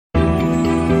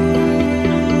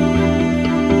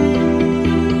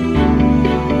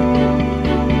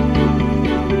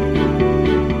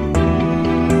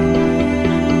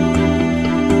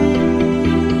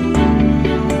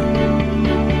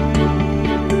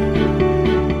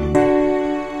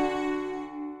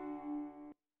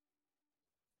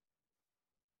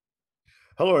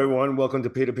Hello, everyone. Welcome to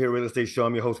Peer-to-Peer Real Estate Show.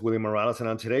 I'm your host, William Morales, and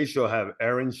on today's show, I have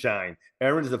Aaron Shine.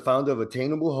 Aaron is the founder of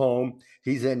Attainable Home.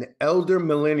 He's an elder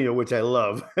millennial, which I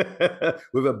love,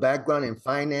 with a background in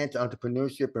finance,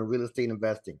 entrepreneurship, and real estate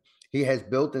investing. He has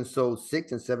built and sold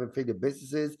 6 and 7 figure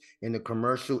businesses in the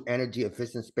commercial energy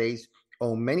efficient space,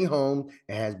 owned many homes,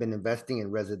 and has been investing in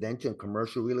residential and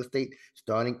commercial real estate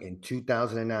starting in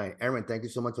 2009. Aaron, thank you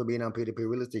so much for being on Peer-to-Peer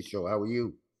Real Estate Show. How are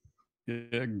you?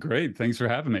 Yeah, great. Thanks for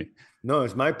having me. No,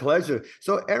 it's my pleasure.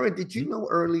 So, Aaron, did you Mhm. know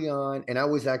early on, and I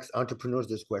always ask entrepreneurs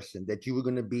this question, that you were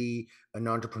going to be an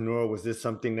entrepreneur? Was this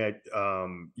something that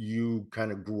you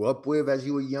kind of grew up with as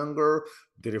you were younger?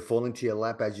 Did it fall into your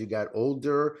lap as you got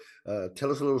older?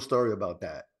 Tell us a little story about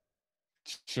that.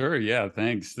 Sure. Yeah.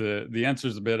 Thanks. The answer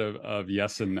is a bit of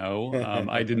yes and no.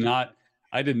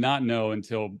 I did not know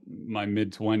until my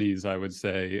mid 20s, I would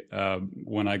say,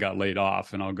 when I got laid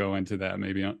off, and I'll go into that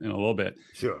maybe in a little bit.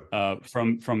 Sure.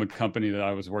 From a company that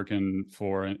I was working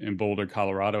for in Boulder,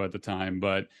 Colorado at the time.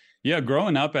 But yeah,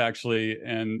 growing up actually,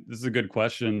 and this is a good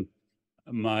question.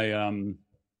 My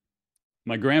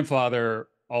grandfather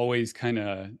always kind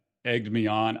of egged me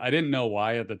on. I didn't know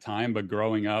why at the time, but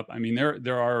growing up, I mean,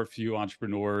 there are a few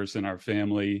entrepreneurs in our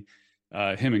family,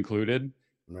 him included.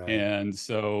 Right. And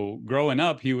so growing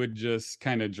up, he would just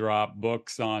kind of drop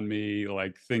books on me,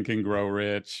 like Think and Grow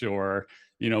Rich, or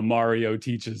Mario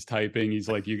teaches typing. He's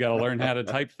like, you got to learn how to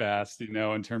type fast,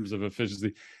 in terms of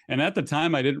efficiency. And at the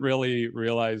time, I didn't really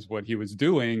realize what he was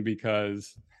doing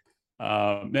because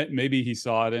maybe he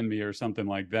saw it in me or something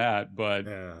like that. But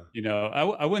Yeah.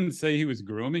 I wouldn't say he was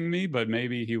grooming me, but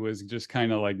maybe he was just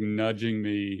kind of like nudging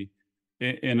me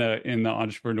in the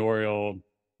entrepreneurial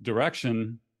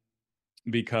direction,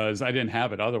 because I didn't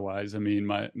have it otherwise. I mean,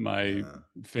 my Yeah.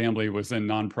 family was in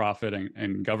nonprofit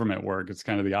and government work. It's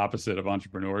kind of the opposite of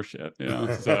entrepreneurship,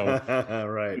 So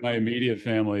Right. my immediate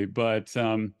family. But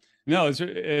no,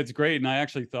 it's great. And I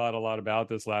actually thought a lot about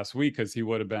this last week, because he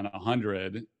would have been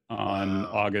 100 on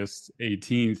Wow. August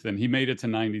 18th, and he made it to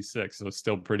 96, so it's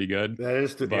still pretty good. Yeah,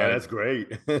 But that's great.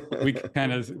 we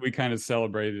kind of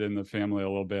celebrated in the family a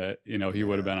little bit. He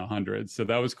would have been Yeah. 100, so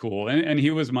that was cool. And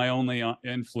he was my only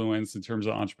influence in terms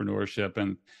of entrepreneurship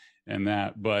and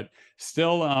that. But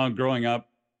still, growing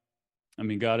up, I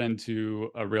mean, got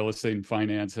into real estate and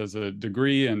finance as a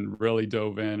degree, and really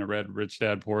dove in. I read Rich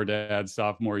Dad Poor Dad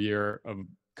sophomore year of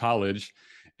college,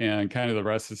 and kind of the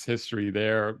rest is history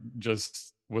there. Just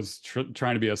was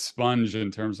trying to be a sponge in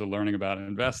terms of learning about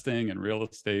investing and real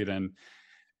estate, and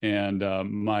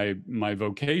my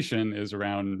vocation is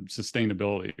around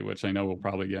sustainability, which I know we'll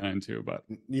probably get into. But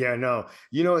Yeah, no.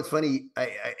 It's funny. I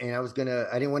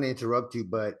didn't want to interrupt you,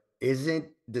 but isn't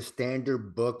the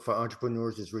standard book for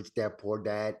entrepreneurs is Rich Dad Poor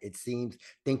Dad? It seems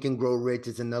Think and Grow Rich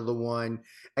is another one.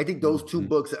 I think those two Mhm.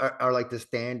 books are like the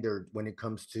standard when it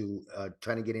comes to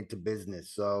trying to get into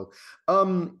business.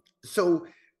 So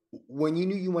when you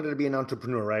knew you wanted to be an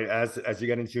entrepreneur, right? As you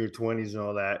got into your 20s and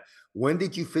all that, when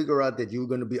did you figure out that you were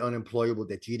going to be unemployable,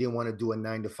 that you didn't want to do a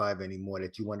 9 to 5 anymore,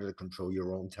 that you wanted to control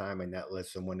your own time and not let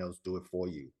someone else do it for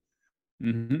you?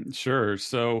 Sure.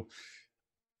 So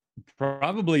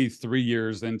probably 3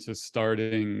 years into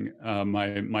starting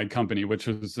my company, which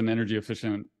was an energy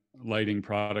efficient lighting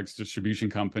products distribution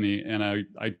company, and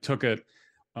I took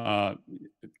uh,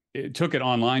 it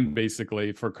online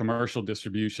basically for commercial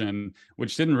distribution,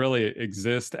 which didn't really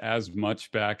exist as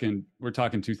much back in, we're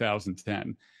talking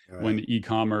 2010, All when right.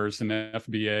 e-commerce and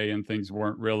FBA and things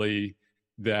weren't really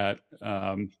that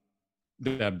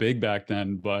that big back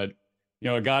then. But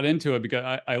I got into it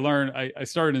because I learned, I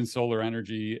started in solar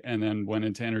energy and then went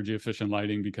into energy efficient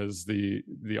lighting, because the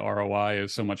ROI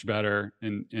is so much better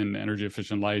in energy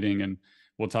efficient lighting. And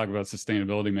we'll talk about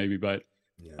sustainability maybe. But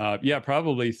Yeah. yeah,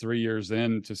 probably 3 years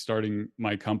into starting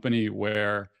my company,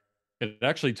 where it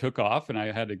actually took off, and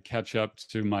I had to catch up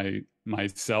to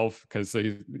myself, because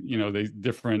they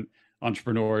different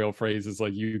entrepreneurial phrases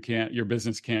like, your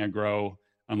business can't grow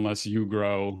unless you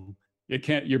grow.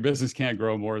 Your business can't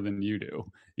grow more than you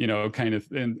do, kind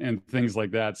of, and things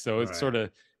like that. So it Right. sort of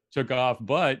took off.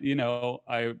 But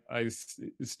I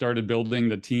started building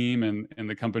the team, and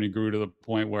the company grew to the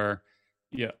point where,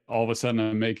 yeah, all of a sudden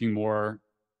I'm making more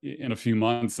in a few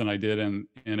months than I did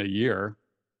in a year,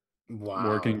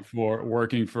 working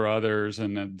Wow. for others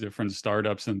and different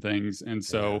startups and things. And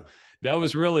so Yeah. that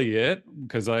was really it,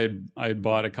 because I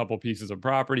bought a couple pieces of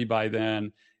property by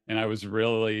then, and I was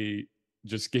really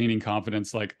just gaining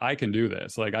confidence, like, I can do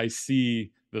this. Like, I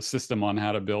see the system on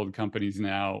how to build companies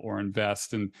now, or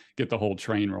invest and get the whole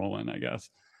train rolling, I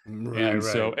guess. Right, And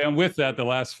right. so, and with that, the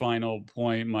last final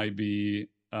point might be,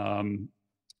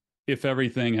 if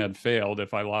everything had failed,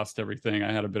 if I lost everything,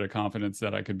 I had a bit of confidence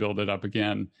that I could build it up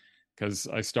again, because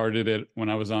I started it when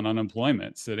I was on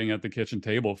unemployment, sitting at the kitchen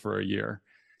table for a year,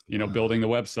 building Wow.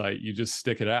 the website. You just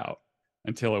stick it out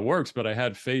until it works. But I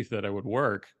had faith that it would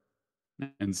work.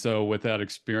 And so with that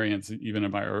experience, even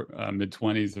in my mid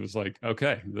 20s, it was like,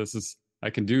 okay, I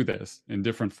can do this in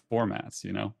different formats.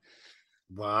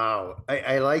 Wow.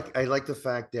 I like the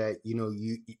fact that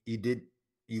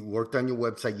you worked on your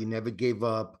website, you never gave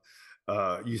up.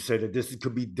 You said that this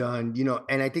could be done,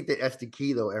 and I think that that's the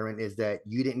key though, Aaron, is that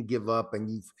you didn't give up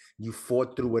and you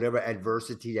fought through whatever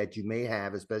adversity that you may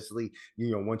have, especially,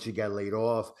 once you got laid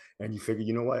off and you figure,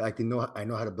 you know what, I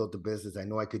know how to build a business. I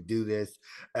know I could do this.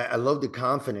 I love the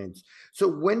confidence. So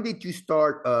when did you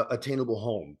start Attainable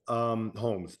Homes?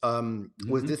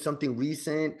 Was Mhm. this something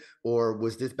recent, or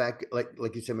was this back,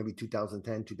 like you said, maybe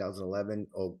 2010, 2011,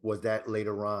 or was that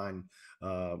later on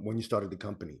when you started the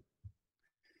company?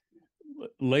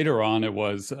 Later on, it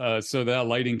was so that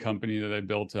lighting company that I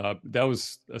built up, that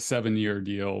was a 7-year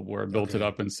deal where I built it Okay.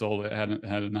 up and sold it. Had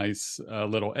a nice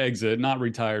little exit, not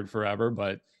retired forever,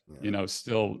 but Yeah.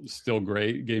 still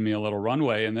great. Gave me a little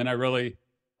runway, and then I really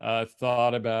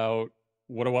thought about,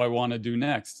 what do I want to do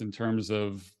next in terms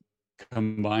of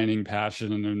combining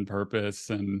passion and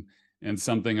purpose and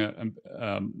something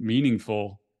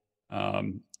meaningful.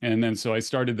 And then so I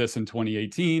started this in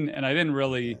 2018, and I didn't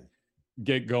really Okay.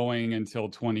 get going until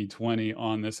 2020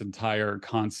 on this entire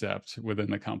concept within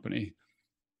the company.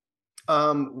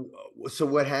 So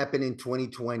what happened in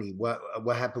 2020? What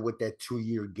happened with that 2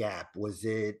 year gap? Was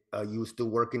it you were still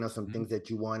working on some things that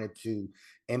you wanted to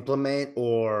implement,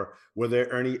 or were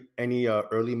there any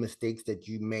early mistakes that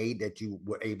you made that you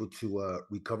were able to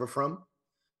recover from?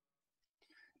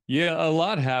 Yeah, a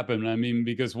lot happened. I mean,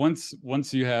 because once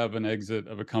you have an exit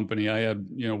of a company, I had,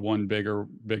 one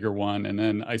bigger one, and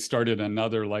then I started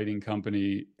another lighting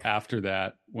company after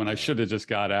that when I Okay. should have just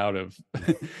got out of,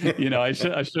 I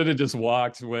should have just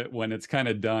walked when it's kind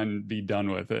of done, be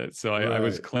done with it. So I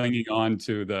was Right. clinging on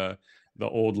to the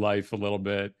old life a little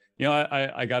bit.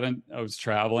 I was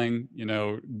traveling,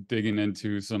 digging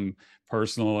into some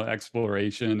personal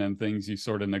exploration and things you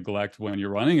sort of neglect when you're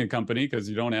running a company, because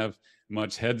you don't have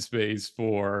much headspace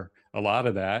for a lot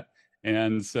of that.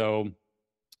 And so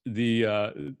the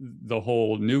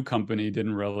whole new company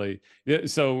didn't really,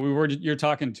 so you're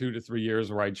talking 2 to 3 years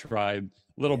where I tried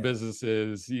little Yeah.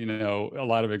 businesses, a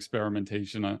lot of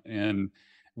experimentation, and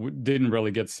didn't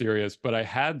really get serious. But I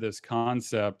had this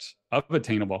concept of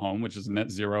attainable home, which is net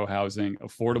zero housing,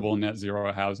 affordable Mhm. net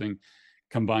zero housing,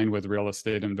 combined with real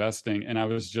estate investing. And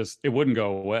it wouldn't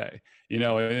go away,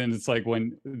 and it's like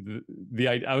when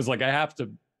I was like, I have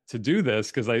to do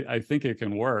this because I think it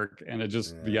can work. And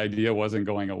the Yeah. idea wasn't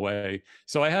going away.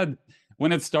 So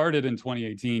when it started in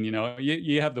 2018,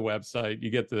 you have the website, you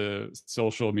get the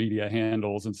social media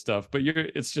handles and stuff, but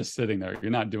it's just sitting there.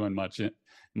 You're not doing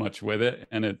much with it.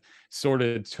 And it sort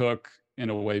of took, in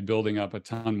a way, building up a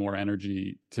ton more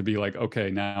energy to be like,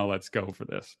 okay, now let's go for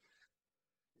this.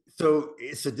 So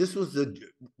this was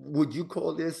would you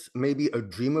call this maybe a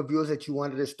dream of yours that you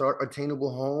wanted to start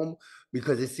Attainable Home?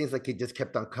 Because it seems like it just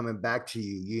kept on coming back to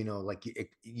you, like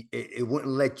it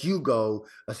wouldn't let you go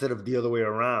instead of the other way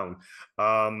around.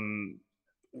 Um,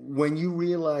 when you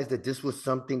realized that this was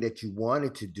something that you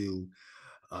wanted to do,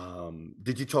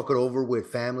 did you talk it over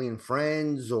with family and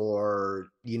friends,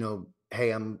 or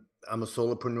hey, I'm a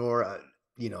solopreneur,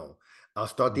 I'll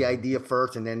start the idea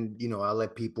first, and then I'll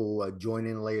let people join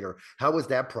in later. How was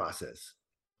that process?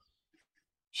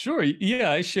 Sure.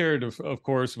 Yeah, I shared, of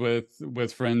course,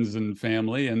 with friends and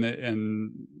family,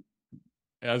 and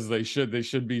as they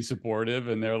should be supportive,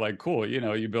 and they're like, cool,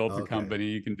 you built a Okay. company,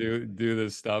 you can do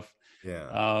this stuff. Yeah.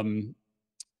 Um,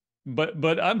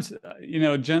 but I'm,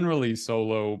 generally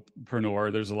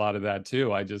solopreneur. There's a lot of that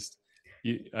too.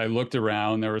 I looked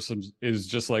around. There was some, is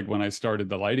just like when I started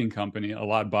the lighting company, a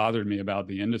lot bothered me about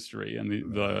the industry, and the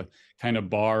Right. kind of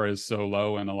bar is so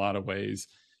low in a lot of ways.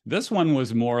 This one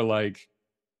was more like,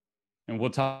 and we'll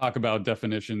talk about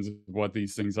definitions of what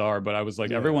these things are, but I was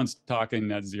like, Yeah. everyone's talking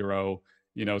net zero,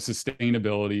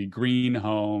 sustainability, green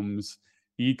homes,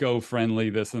 eco-friendly,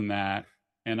 this and that.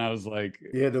 And I was like,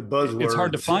 Yeah, the it's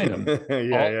hard to buzzwords. find them.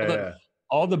 Yeah, All yeah, the yeah.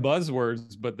 all the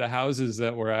buzzwords, but the houses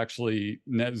that were actually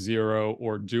net zero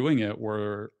or doing it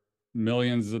were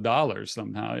millions of dollars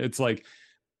somehow. It's like,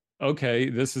 okay,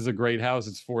 this is a great house.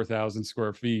 It's 4,000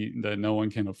 square feet that no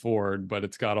one can afford, but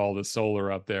it's got all the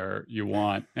solar up there you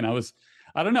want. And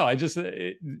I don't know.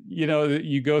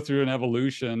 You go through an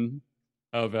evolution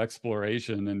of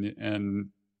exploration, and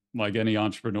like any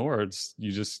entrepreneur,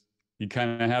 you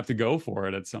kind of have to go for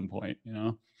it at some point.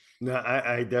 No,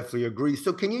 I definitely agree.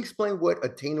 So, can you explain what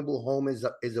attainable home is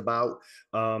about,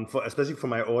 for especially for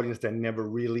my audience that never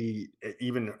really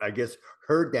even, I guess,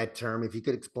 heard that term? If you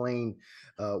could explain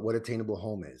what attainable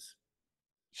home is.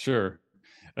 Sure.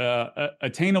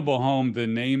 Attainable Home, the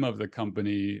name of the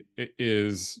company,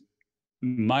 is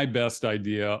my best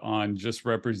idea on just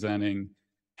representing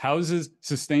houses,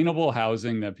 sustainable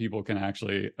housing that people can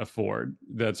actually afford,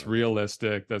 that's Right.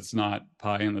 realistic, that's not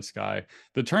pie in the sky.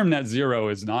 The term net zero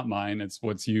is not mine. It's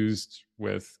what's used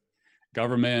with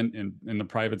government and in the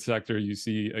private sector. You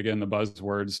see again the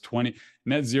buzzwords 20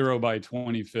 net zero by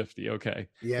 2050. Okay.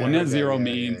 Yeah, Well, I net heard that. zero Yeah,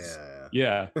 means,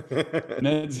 yeah, yeah, yeah.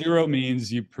 net zero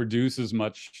means you produce as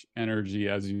much energy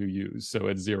as you use. So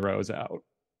it zeroes out.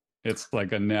 It's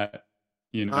like a net,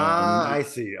 you know, Ah, I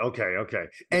see. Okay, okay.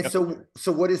 And yep.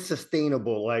 so what is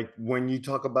sustainable? Like when you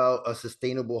talk about a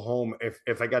sustainable home,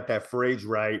 if I got that phrase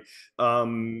right,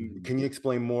 can you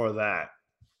explain more of that?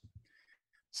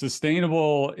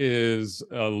 Sustainable is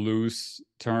a loose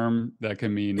term that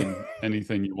can mean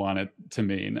anything you want it to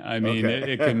mean. I mean,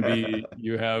 it can Okay. be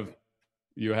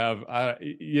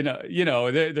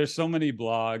there's so many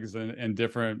blogs and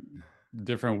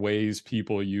different ways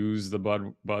people use the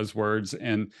buzzwords,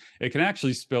 and it can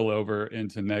actually spill over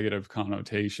into negative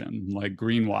connotation, like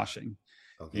greenwashing.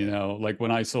 Okay. Like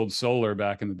when I sold solar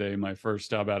back in the day, my first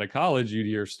job out of college, you'd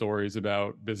hear stories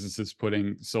about businesses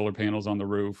putting solar panels on the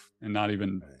roof and not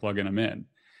even Right. plugging them in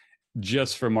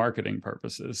just for marketing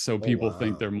purposes. So Oh, people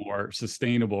think they're wow. more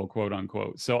sustainable, quote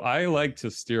unquote. So I like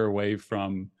to steer away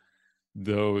from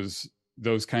those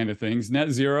those kind of things.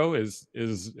 Net zero is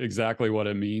exactly what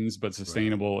it means, but Right.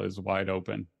 sustainable is wide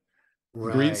open.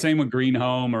 Green, Right. same with green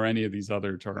home or any of these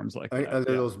other terms like that.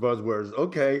 Under Yeah. those buzzwords.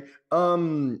 Okay.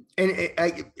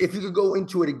 If you could go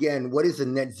into it again, what is a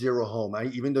net zero home?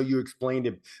 Even though you explained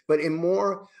it, but in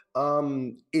more,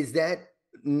 is that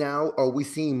now, are we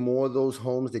seeing more of those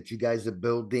homes that you guys are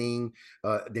building,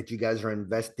 that you guys are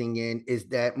investing in? Is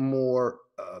that more,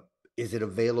 is it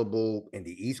available in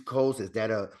the East Coast? Is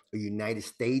that a United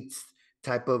States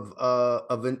type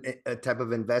a type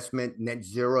of investment, net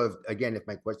zero? Again, if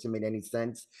my question made any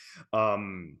sense.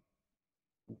 Um,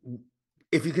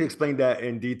 if you could explain that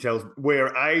in details, where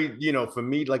for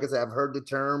me, like I said, I've heard the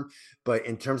term, but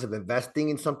in terms of investing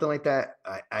in something like that,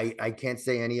 I can't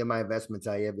say any of my investments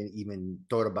I haven't even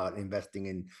thought about investing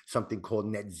in something called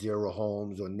net zero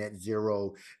homes or net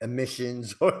zero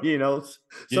emissions, or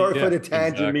sorry for Yeah, the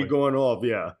tangent, me exactly. going off.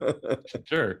 Yeah.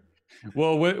 Sure.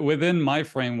 Well, within my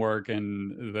framework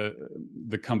and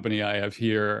the company I have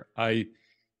here, I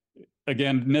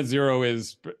again, net zero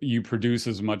is you produce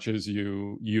as much as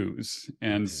you use.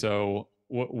 And Okay. so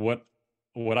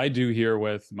what I do here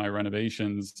with my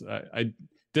renovations, I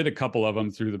did a couple of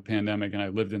them through the pandemic, and I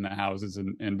lived in the houses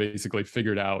and basically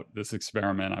figured out this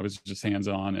experiment. I was just hands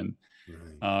on,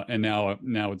 Right. and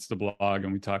now it's the blog,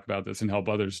 and we talk about this and help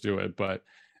others do it. But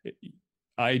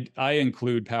I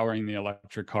include powering the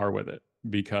electric car with it,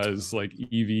 because like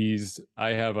EVs, I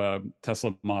have a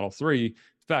Tesla Model 3.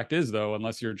 Fact is, though,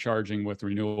 unless you're charging with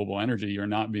renewable energy, you're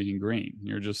not being green.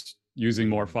 You're just using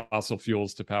more Mm, fossil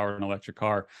fuels to power an electric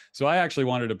car. So I actually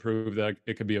wanted to prove that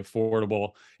it could be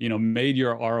affordable, made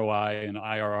your ROI and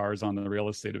IRRs on the real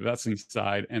estate investing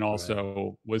side, and right.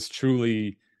 also was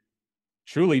truly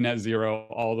net zero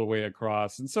all the way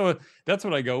across. And so that's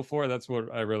what I go for. That's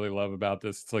what I really love about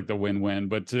this. It's like the win-win.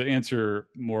 But to answer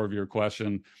more of your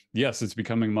question, yes, it's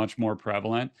becoming much more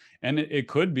prevalent. And it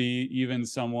could be even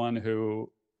someone who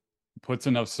puts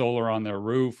enough solar on their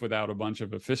roof without a bunch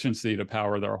of efficiency to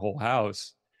power their whole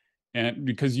house. And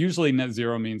because usually net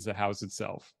zero means the house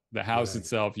itself. The house Right.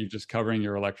 itself, you're just covering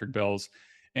your electric bills.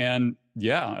 And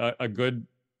yeah, a good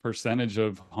percentage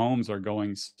of homes are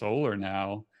going solar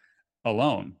now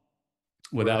alone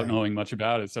without Right. knowing much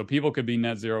about it. So people could be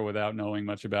net zero without knowing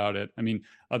much about it. I mean,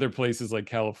 other places like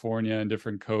California and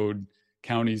different code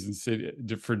counties and city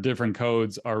for different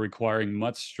codes are requiring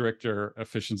much stricter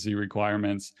efficiency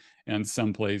requirements. And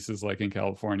some places, like in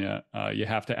California, you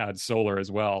have to add solar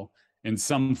as well in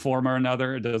some form or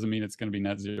another. It doesn't mean it's going to be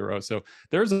net zero. So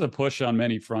there's a push on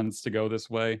many fronts to go this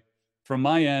way. From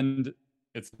my end,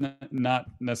 it's not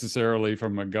necessarily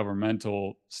from a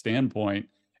governmental standpoint.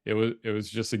 It was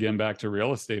just, again, back to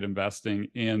real estate investing,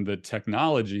 and the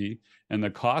technology and the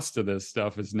cost of this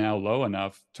stuff is now low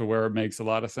enough to where it makes a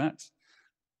lot of sense.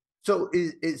 So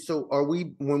so are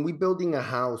we, when we building a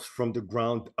house from the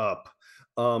ground up,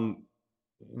 um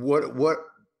what what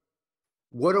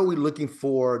what are we looking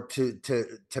for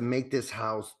to make this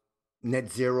house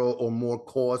net zero or more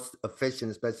cost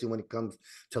efficient, especially when it comes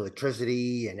to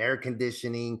electricity and air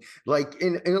conditioning? Like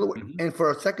in other words, Mhm. and for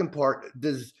a second part,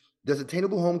 does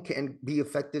attainable home can be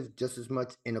effective just as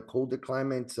much in the colder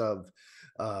climates of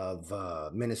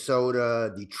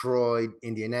Minnesota, Detroit,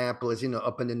 Indianapolis,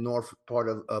 up in the north part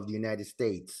of the United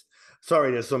States?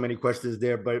 Sorry, there's so many questions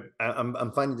there, but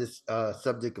I'm finding this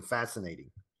subject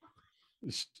fascinating.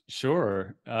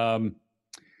 Sure.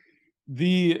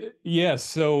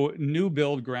 So new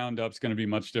build ground up is going to be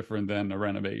much different than a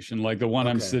renovation. Like the one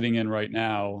I'm Okay. sitting in right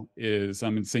now is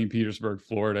I'm in St. Petersburg,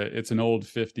 Florida. It's an old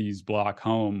 50s block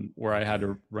home where I had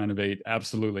Okay. to renovate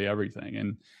absolutely everything.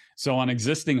 And so on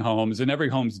existing homes, and every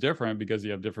home's different because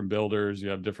you have different builders, you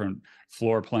have different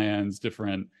floor plans,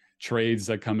 different trades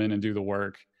that come in and do the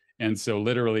work. And so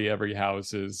literally every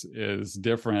house is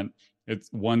different. It's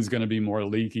one's going to be more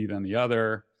leaky than the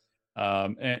other,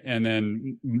 and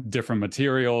then different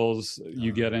materials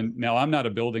you get in. Now, I'm not a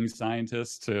building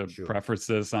scientist to Sure. preface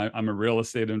this. I'm a real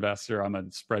estate investor. I'm a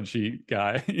spreadsheet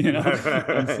guy, Right, right, and right.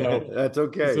 That's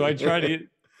so I okay. try to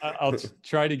I'll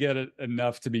try to get it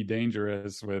enough to be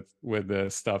dangerous with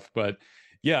this stuff. But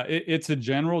yeah, it's a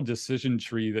general decision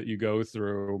tree that you go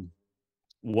through.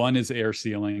 One is air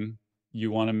sealing.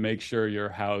 You want to make sure your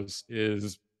house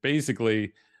is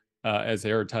basically as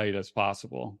airtight as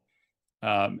possible,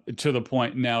 to the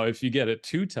point. Now, if you get it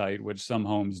too tight, which some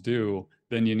homes do,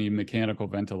 then you need mechanical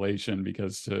ventilation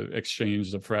because to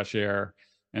exchange the fresh air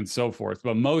and so forth.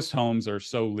 But most homes are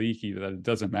so leaky that it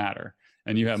doesn't matter.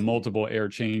 And you I have see. multiple air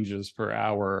changes per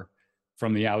hour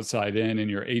from the outside in, and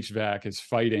your HVAC is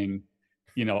fighting,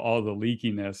 all the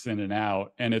leakiness in and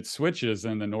out. And it switches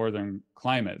in the northern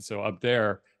climate. So up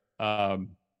there, um,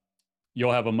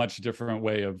 you'll have a much different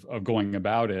way of going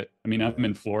about it. I mean, I'm Right,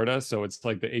 in Florida, so it's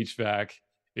like the HVAC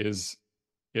is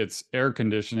it's air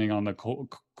conditioning on the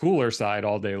cooler side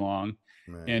all day long,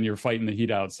 right. and you're fighting the heat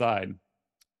outside.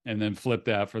 And then flip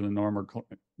that for the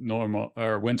normal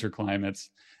or winter climates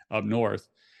up north.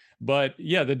 But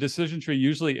yeah, the decision tree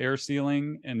usually air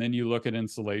sealing, and then you look at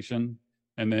insulation,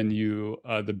 and then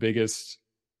the biggest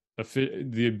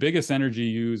energy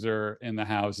user in the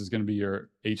house is going to be your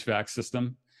HVAC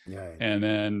system, Right. and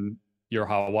then your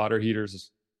hot water heaters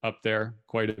up there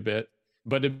quite a bit.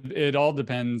 But it all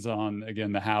depends on,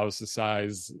 again, the house, the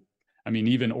size. I mean,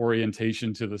 even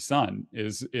orientation to the sun.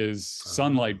 Is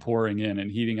sunlight Oh, pouring in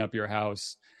and heating up your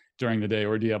house during the day,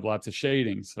 or do you have lots of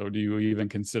shading? So do you even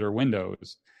consider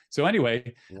windows? So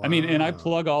anyway, I mean, and I wow.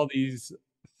 plug all these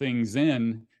things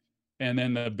in, and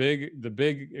then the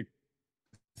big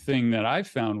thing that I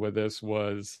found with this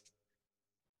was,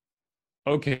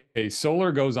 okay,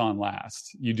 solar goes on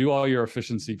last. You do all your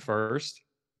efficiency first,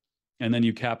 and then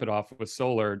you cap it off with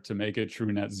solar to make it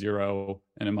true net zero.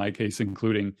 And in my case,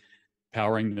 including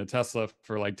powering the Tesla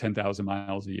for like 10,000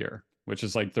 miles a year, which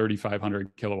is like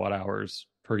 3,500 kilowatt hours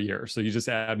per year. So you just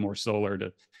add more solar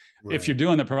to, if you're Right.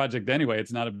 doing the project anyway,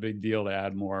 it's not a big deal to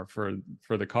add more for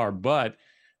the car. But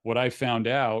what I found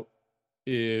out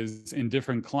is in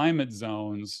different climate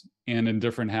zones and in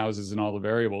different houses and all the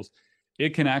variables,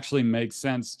 it can actually make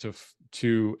sense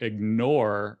to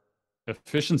ignore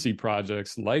efficiency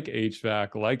projects like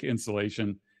HVAC, like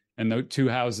insulation. And the two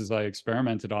houses I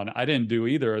experimented on, I didn't do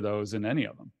either of those in any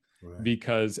of them, Right.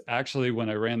 because actually when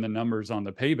I ran the numbers on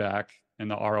the payback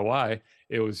and the ROI,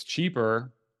 it was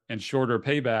cheaper and shorter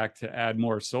payback to add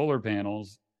more solar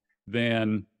panels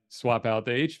than swap out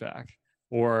the HVAC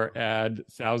or add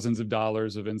thousands of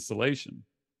dollars of insulation.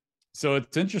 So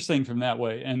it's interesting from that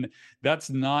way. And that's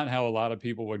not how a lot of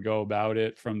people would go about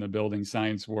it from the building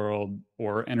science world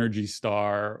or Energy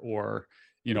Star or,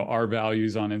 our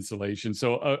values on insulation.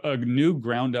 So a new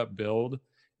ground up build,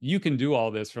 you can do all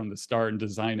this from the start and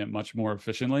design it much more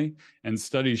efficiently. And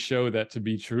studies show that to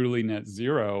be truly net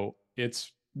zero,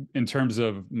 it's in terms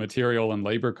of material and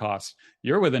labor costs,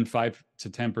 you're within 5 to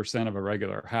 10% of a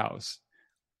regular house.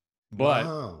 But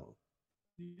Wow.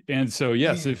 and so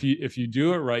yes, Yeah. if you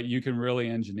do it right, you can really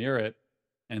engineer it,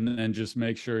 and then just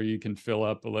make sure you can fill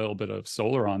up a little bit of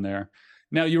solar on there.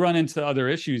 Now you run into other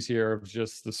issues here of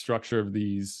just the structure of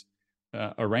these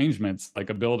arrangements. Like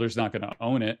a builder's not going to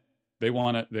own it. They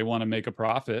want to make a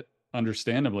profit,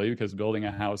 understandably, because building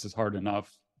a house is hard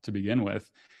enough to begin with.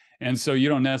 And so you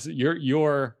don't necessarily,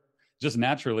 you're just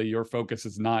naturally, your focus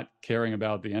is not caring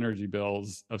about the energy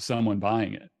bills of someone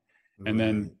buying it. And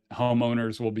then Right.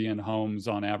 homeowners will be in homes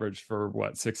on average for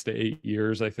what, 6 to 8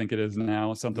 years, I think it is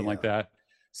now, something like Yeah. that.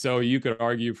 So you could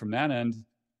argue from that end,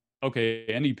 okay,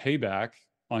 any payback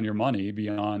on your money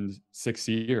beyond 6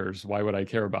 years, why would I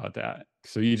care about that?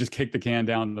 So you just kick the can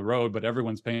down the road, but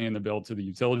everyone's paying the bill to the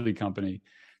utility company.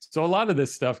 So a lot of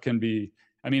this stuff can be,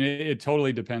 I mean, it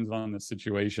totally depends on the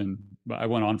situation. But I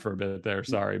went on for a bit there,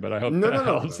 sorry, but I hope No, no, that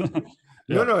no. helps. No,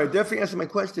 Yeah. no, it definitely answered my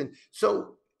question.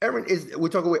 So Aaron, we're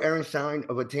talking with Aaron Shine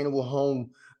of Attainable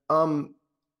Home. Um,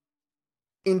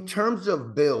 in terms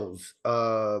of bills,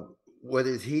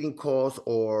 whether it's heating costs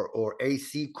or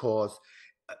AC costs,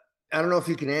 I don't know if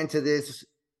you can answer this.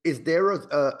 Is there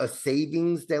a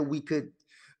savings that we could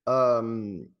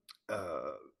um,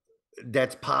 uh,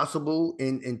 that's possible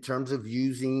in terms of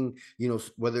using,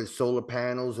 whether it's solar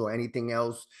panels or anything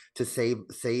else to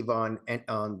save on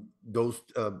those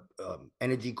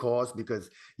energy costs? Because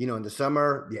in the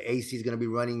summer the AC is going to be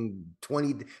running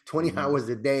 20 Mhm. hours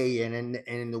a day, and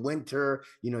in the winter,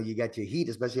 you got your heat,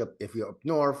 especially if you're up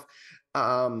north,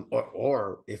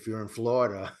 or if you're in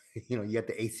Florida, you got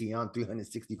the AC on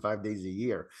 365 days a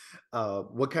year.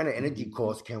 What kind of energy Mhm.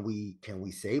 costs can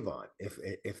we save on,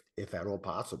 if at all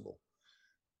possible?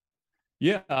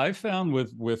 Yeah, I found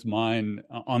with mine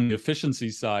on the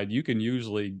efficiency side, you can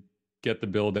usually get the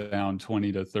bill down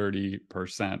 20 to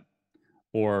 30%,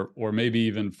 or maybe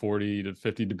even 40 to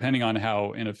 50, depending on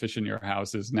how inefficient your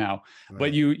house is now.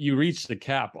 But Right, you reach the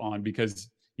cap on,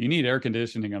 because you need air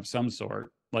conditioning of some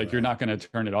sort. Like, you're right, not going to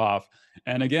turn it off.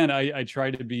 And again, I try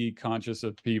to be conscious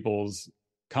of people's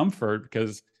comfort,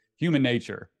 because human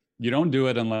nature, you don't do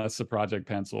it unless the project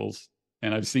pencils.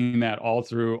 And I've seen that all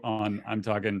through on, I'm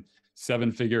talking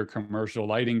seven-figure commercial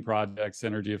lighting projects,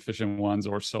 energy efficient ones,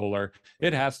 or solar. It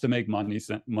right. has to make money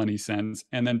sense.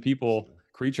 And then people, Sure.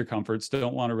 creature comforts,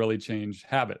 don't want to really change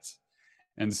habits.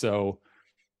 And so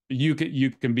you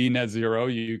can be net zero,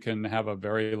 you can have a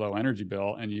very low energy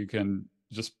bill, and you can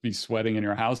just be sweating in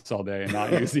your house all day and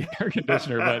not use the air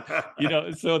conditioner. But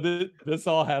so this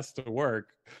all has to work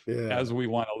Yeah. as we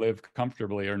want to live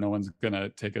comfortably, or no one's going to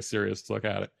take a serious look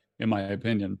at it, in my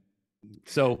opinion.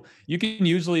 So you can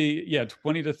usually, yeah,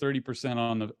 20 to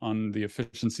 30% on the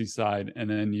efficiency side, and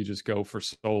then you just go for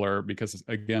solar, because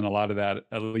again, a lot of that,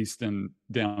 at least in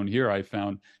down here, I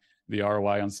found the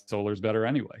ROI on solar is better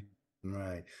anyway.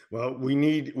 Right. Well, we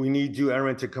need you,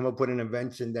 Aaron, to come up with an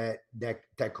invention that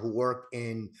could work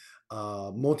in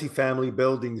multifamily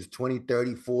buildings, 20,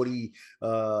 30, 40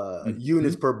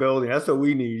 units Mhm. per building. That's what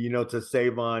we need, to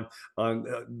save on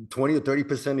 20 or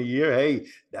 30% a year. Hey,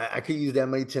 I could use that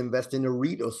money to invest in a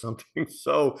REIT or something.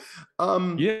 So,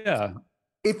 um, Yeah.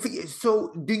 if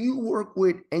so, do you work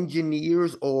with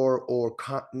engineers or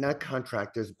not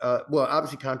contractors? Well,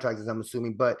 obviously contractors, I'm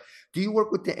assuming, but do you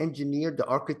work with the engineer, the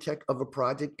architect of a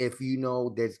project, if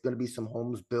there's going to be some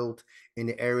homes built in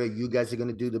the area you guys are going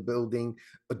to do the building?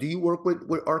 Do you work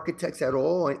with architects at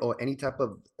all, or any type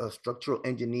of structural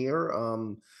engineer?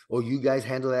 Or you guys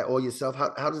handle that all yourself?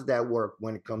 How does that work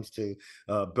when it comes to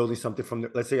building something from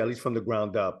let's say, at least from the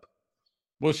ground up?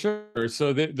 Well, sure.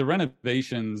 So the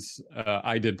renovations,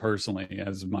 I did personally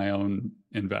as my own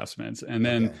investments. And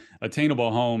then Okay.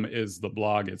 Attainable Home is the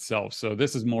blog itself. So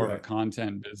this is more of a Right.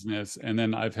 content business. And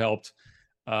then I've helped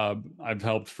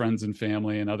friends and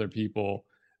family and other people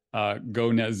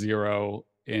go net zero,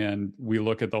 and we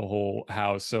look at the whole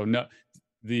house. So no,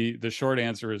 the short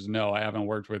answer is no. I haven't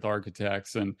worked with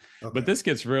architects, but Okay. this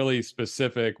gets really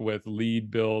specific with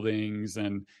lead buildings.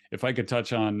 And if I could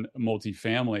touch on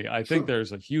multifamily, I think Sure.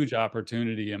 there's a huge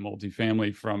opportunity in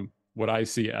multifamily from what I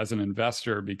see as an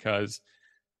investor, because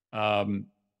um,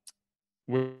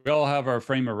 we all have our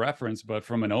frame of reference, but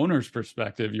from an owner's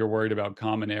perspective, you're worried about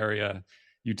common area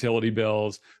utility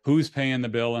bills. Who's paying the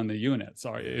bill in the units?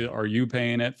 Right. Are you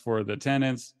paying it for the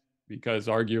tenants? Because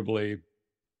arguably,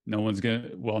 no one's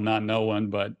gonna, well, not no one,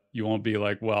 but you won't be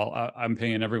like, well, I'm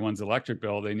paying everyone's electric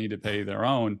bill, they need to pay their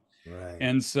own. Right.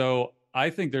 And so I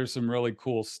think there's some really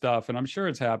cool stuff, and I'm sure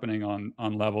it's happening on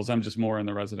levels. I'm just more in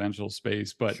the residential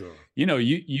space, but Sure.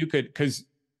 you could, because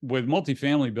with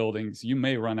multifamily buildings, you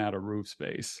may run out of roof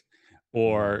space,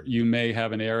 or Mm. you may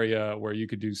have an area where you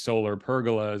could do solar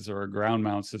pergolas or a ground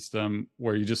mount system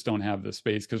where you just don't have the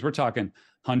space, because we're talking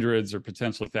hundreds or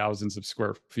potentially thousands of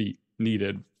square feet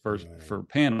needed Right. for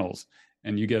panels,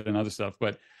 and you get another stuff.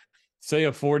 But say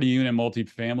a 40 unit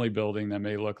multifamily building that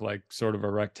may look like sort of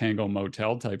a rectangle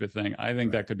motel type of thing, I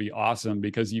think that Right. could be awesome,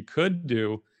 because you could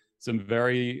do some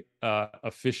very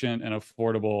efficient and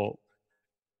affordable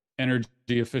energy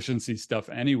efficiency stuff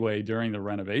anyway during the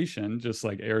renovation, just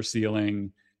like air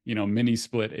sealing, mini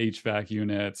split HVAC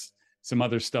units, some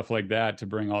other stuff like that to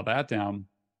bring all that down.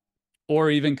 Or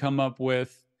even come up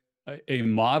with a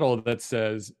model that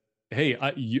says, hey,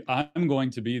 I'm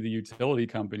going to be the utility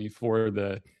company for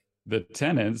the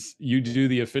tenants. You do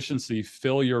the efficiency,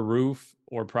 fill your roof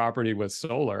or property with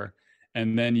solar,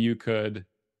 and then you could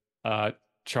uh,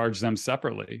 charge them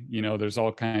separately. There's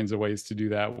all kinds of ways to do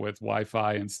that with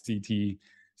Wi-Fi and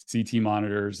CT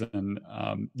monitors, and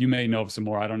you may know of some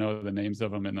more. I don't know the names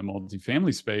of them in the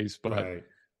multifamily space, but Right.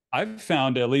 I've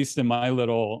found, at least in my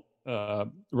little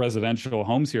residential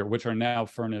homes here, which are now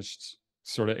furnished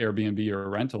sort of Airbnb or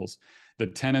rentals, the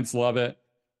tenants love it.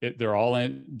 They're all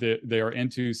in. They are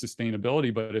into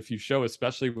sustainability. But if you show,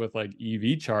 especially with like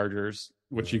EV chargers,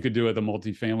 which you Yeah. could do at the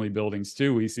multifamily buildings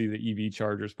too, we see the EV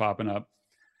chargers popping up.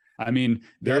 I mean,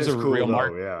 That there's is a cool real though.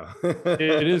 market. Yeah.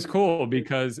 It is cool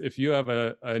because if you have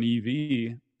an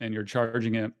EV and you're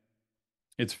charging it,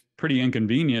 it's pretty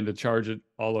inconvenient to charge it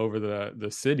all over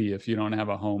the city if you don't have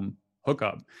a home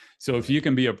hookup. So if you Right.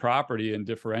 can be a property and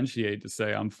differentiate to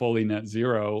say, I'm fully net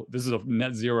zero, this is a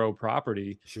net zero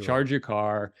property, Sure. charge your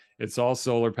car, it's all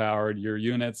solar powered, your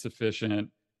unit's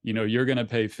sufficient, you're going to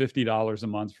pay $50 a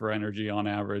month for energy on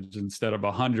average instead of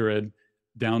 100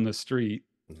 down the street.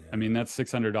 I Yeah. mean, that's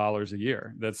 $600 a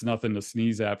year. That's nothing to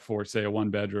sneeze at for, say, a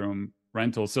one bedroom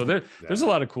rental. So there's a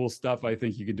Yeah. lot of cool stuff I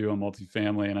think you could do on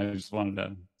multifamily, and I just wanted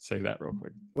to say that real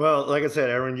quick. Well, like I said,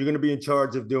 Aaron, you're going to be in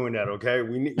charge of doing that. Okay,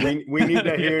 we need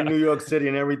that here in Yeah. New York City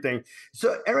and everything.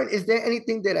 So, Aaron, is there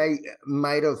anything that I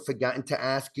might have forgotten to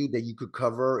ask you that you could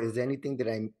cover? Is there anything that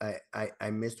I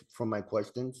missed from my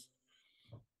questions?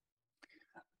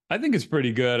 I think it's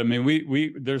pretty good. I mean,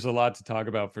 we there's a lot to talk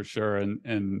about for sure,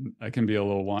 and I can be a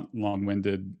little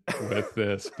long-winded with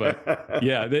this, but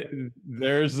yeah,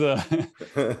 there's a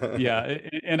yeah,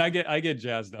 and I get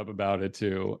jazzed up about it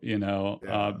too.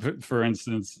 Yeah. For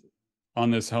instance,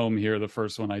 on this home here, the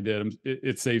first one I did,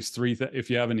 it saves if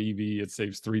you have an EV, it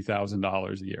saves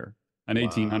 $3,000 a year, an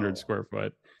 1,800 Wow. square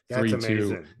foot, That's 3.2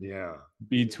 amazing. Yeah.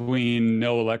 between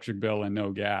no electric bill and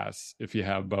no gas if you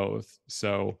have both.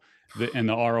 So the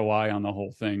ROI on the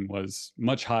whole thing was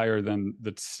much higher than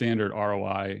the standard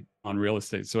ROI on real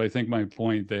estate. So I think my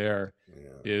point there Yeah.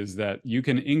 is that you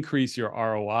can increase your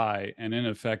ROI, and in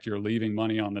effect you're leaving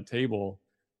money on the table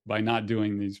by not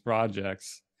doing these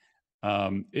projects,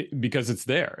 because it's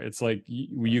there. It's like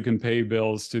you can pay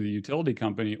bills to the utility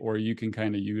company, or you can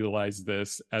kind of utilize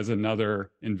this as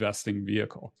another investing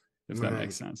vehicle, if that Right.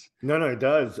 makes sense. No, no, it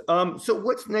does. So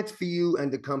what's next for you and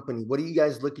the company? What are you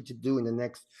guys looking to do in the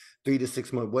next 3 to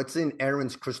 6 months? What's in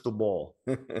Aaron's crystal ball?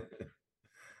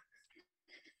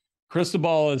 Crystal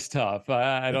ball is tough.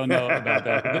 I don't know about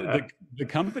that. The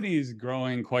company is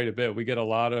growing quite a bit. We get a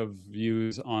lot of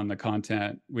views on the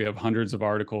content. We have hundreds of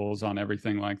articles on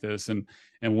everything like this. And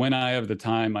when I have the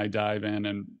time, I dive in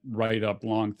and write up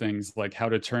long things like how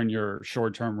to turn your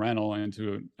short-term rental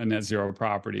into a net zero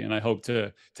property. And I hope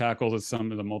to tackle some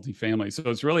of the multifamily. So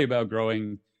it's really about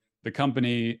growing the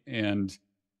company and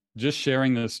just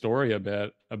sharing the story a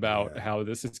bit about Yeah. how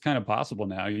this is kind of possible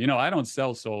now. I don't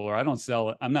sell solar.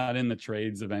 I'm not in the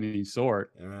trades of any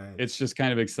sort. All right. It's just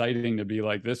kind of exciting to be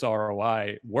like, this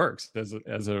ROI works as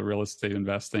a real estate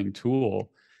investing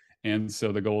tool. And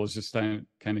so the goal is just to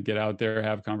kind of get out there,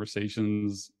 have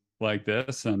conversations like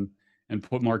this, and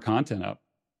put more content up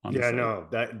on the Yeah, site. no,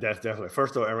 that's definitely.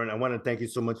 First of all, Aaron, I want to thank you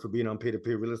so much for being on Peer to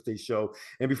Peer Real Estate Show.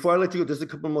 And before I let you go, there's a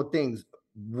couple more things.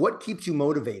 What keeps you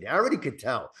motivated? I already could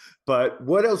tell, but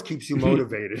what else keeps you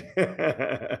motivated?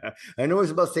 I know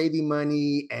it's about saving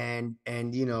money and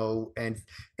and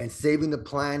saving the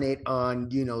planet on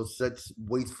such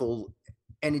wasteful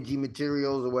energy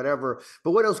materials or whatever.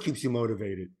 But what else keeps you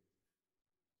motivated?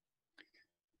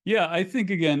 Yeah, I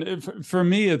think again, for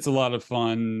me, it's a lot of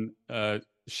fun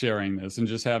sharing this and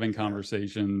just having Yeah,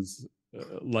 conversations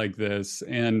like this,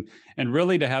 and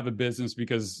really to have a business,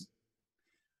 because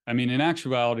I mean, in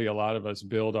actuality, a lot of us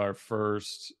build our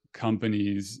first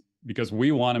companies because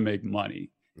we want to make money.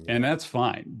 And yeah, that's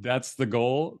fine. That's the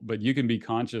goal, but you can be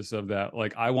conscious of that.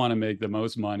 Like, I want to make the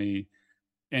most money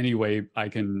any way I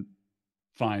can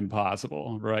find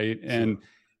possible, right? sure. And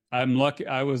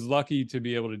I was lucky to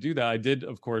be able to do that. I did,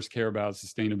 of course, care about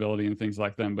sustainability and things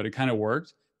like that, but it kind of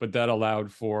worked. But that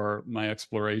allowed for my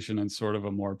exploration and sort of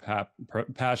a more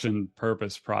passion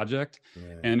purpose project.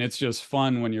 Right. And it's just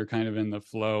fun when you're kind of in the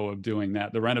flow of doing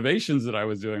that. The renovations that I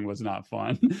was doing was not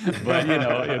fun, but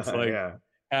it's like Yeah.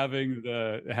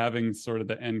 having sort of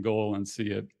the end goal and see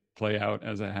it play out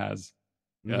as it has,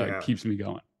 Yeah. keeps me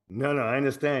going. No, no, I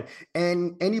understand.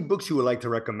 And any books you would like to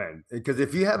recommend? Because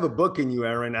if you have a book in you,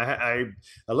 Aaron, I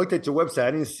looked at your website.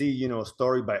 I didn't see, a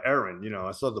story by Aaron.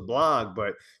 I saw the blog,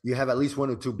 but you have at least one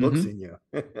or two books Hmm. in you.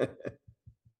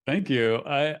 Thank you.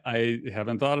 I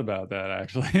haven't thought about that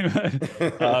actually.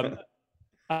 But,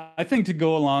 I think to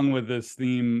go along with this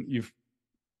theme, you've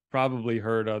probably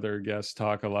heard other guests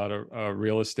talk a lot of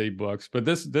real estate books, but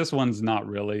this one's not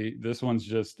really. This one's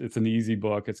it's an easy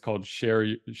book. It's called Show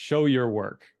Your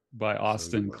Work by Show your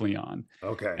Austin work. Kleon,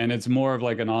 Okay. and it's more of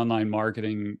like an online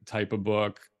marketing type of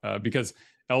book, because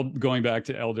going back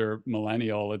to elder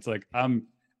millennial, it's like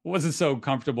wasn't so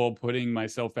comfortable putting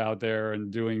myself out there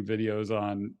and doing videos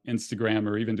on Instagram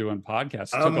or even doing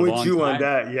podcasts. It took I'm a with long you on time.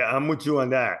 that. Yeah, I'm with you on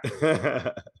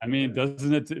that. I mean,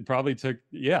 doesn't it, it probably took,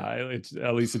 yeah,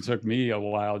 at least it took me a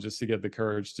while just to get the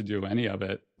courage to do any of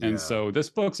it. And Yeah. so this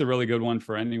book's a really good one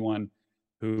for anyone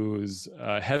who's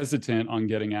hesitant on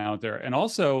getting out there. And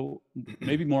also,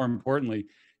 maybe more importantly,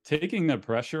 taking the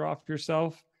pressure off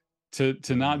yourself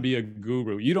to not be a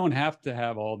guru. You don't have to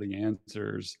have all the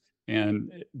answers.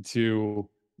 And to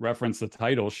reference the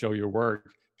title, Show Your Work,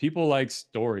 people like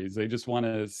stories. They just want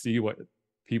to see what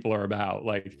people are about.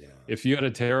 Like, Yeah. if you had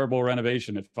a terrible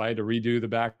renovation, if I had to redo the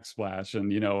backsplash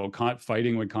and,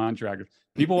 fighting with contractors,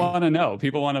 people want to know.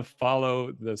 People want to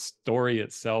follow the story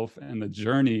itself and the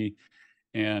journey,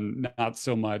 and not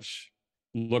so much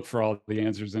look for all the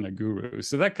answers in a guru.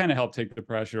 So that kind of helped take the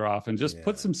pressure off, and just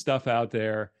put Yeah. some stuff out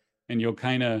there, and you'll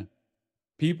kind of,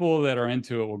 people that are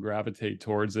into it will gravitate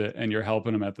towards it, and you're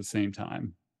helping them at the same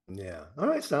time. Yeah. All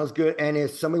right. Sounds good. And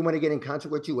if somebody want to get in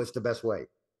contact with you, what's the best way?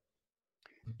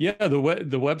 Yeah, the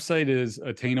website is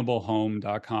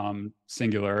attainablehome.com,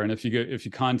 singular. And if you hit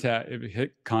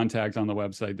contact on the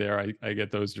website there, I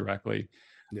get those directly.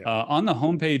 Yeah. On the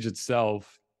homepage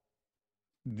itself,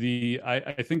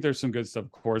 I think there's some good stuff.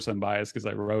 Of course, I'm biased because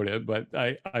I wrote it, but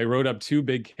I wrote up 2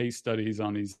 big case studies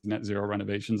on these net zero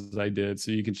renovations I did,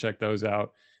 so you can check those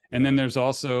out. And then there's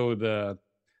also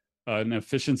an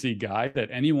efficiency guide that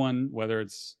anyone, whether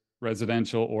it's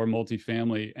residential or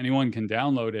multifamily, anyone can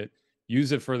download it,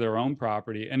 use it for their own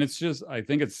property. And it's just, I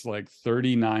think it's like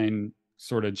 39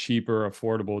 sort of cheaper,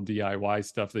 affordable DIY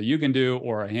stuff that you can do,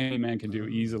 or a handyman can do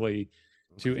easily,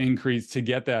 to increase, to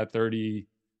get that 30,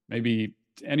 maybe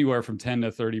anywhere from 10 to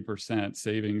 30%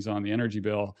 savings on the energy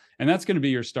bill. And that's going to be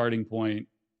your starting point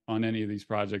on any of these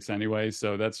projects anyway.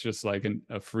 So that's just like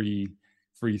a free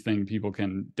thing people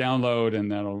can download,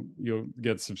 and you'll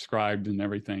get subscribed and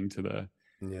everything to the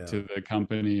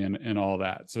company and all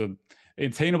that. So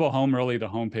Attainable Home, really, the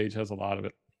homepage has a lot of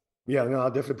it. Yeah, no,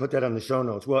 I'll definitely put that on the show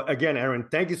notes. Well, again, Aaron,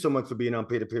 thank you so much for being on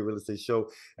Peer to Peer Real Estate Show.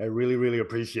 I really, really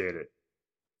appreciate it.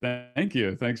 Thank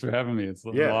you. Thanks for having me. It's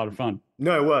a Yeah. lot of fun.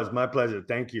 No, it was my pleasure.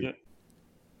 Thank you. Yeah.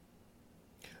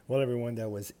 Well, everyone, that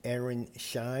was Aaron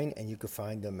Shine, and you can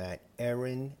find them at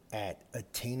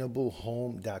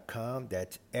Aaron@attainablehome.com.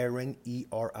 That's Aaron,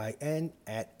 ERIN,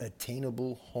 at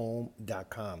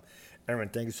attainablehome.com. Aaron,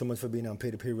 thank you so much for being on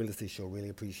Peer to Peer Real Estate Show. Really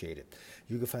appreciate it.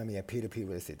 You can find me at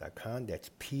peer2peerrealestate.com. That's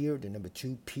peer, the number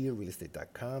 2,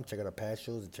 peerrealestate.com. Check out our past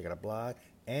shows and check out our blog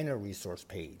and our resource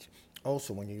page.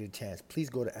 Also, when you get a chance, please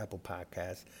go to Apple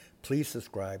Podcasts. Please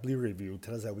subscribe, leave a review.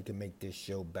 Tell us how we can make this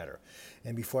show better.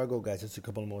 And before I go, guys, just a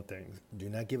couple more things. Do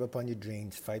not give up on your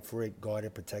dreams. Fight for it, guard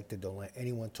it, protect it. Don't let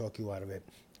anyone talk you out of it.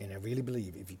 And I really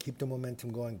believe if you keep the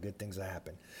momentum going, good things will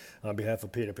happen. On behalf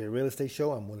of Peer to Peer Real Estate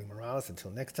Show, I'm Willie Morales.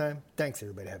 Until next time, thanks,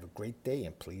 everybody. Have a great day,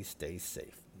 and please stay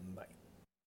safe.